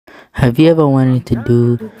Have you ever wanted to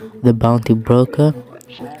do the bounty broker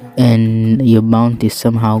and your bounty is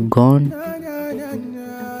somehow gone,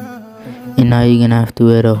 and now you're gonna have to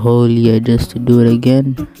wait a whole year just to do it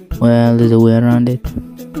again? Well, there's a way around it.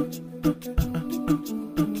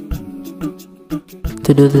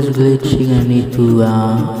 To do this glitch, you're gonna need to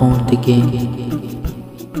own the game.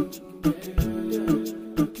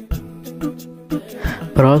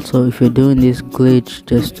 But also, if you're doing this glitch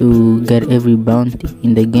just to get every bounty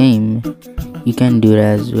in the game, you can do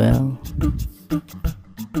that as well.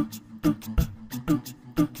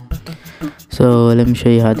 So let me show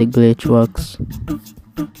you how the glitch works.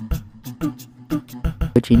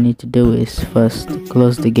 What you need to do is first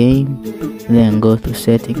close the game, then go to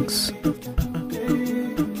settings,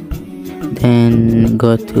 then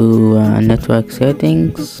go to network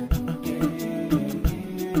settings.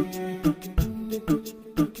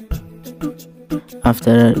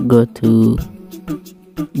 After that, go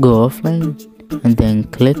offline and then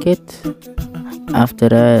click it. After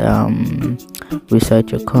that,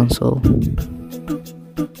 reset your console,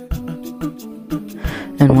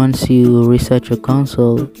 and once you reset your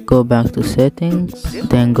console, go back to settings,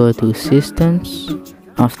 then go to systems.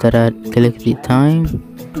 After that, click the time,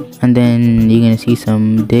 and then you're gonna see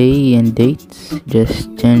some day and dates.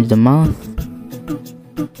 Just change the month.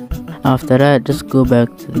 After that, just go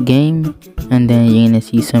back to the game, and then you're gonna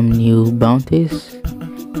see some new bounties,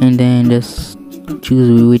 and then just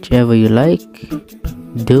choose whichever you like,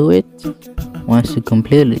 do it. Once you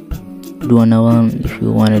complete it, do another one if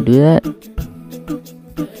you want to do that.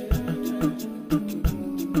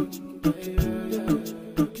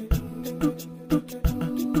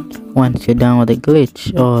 Once you're done with the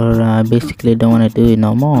glitch, or basically don't want to do it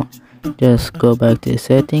no more, just go back to the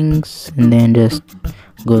settings, and then just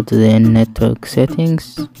go to the network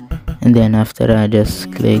settings, and then after that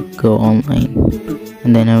just click go online,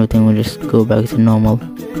 and then everything will just go back to normal.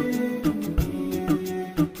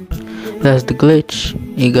 That's the glitch.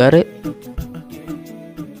 You got it?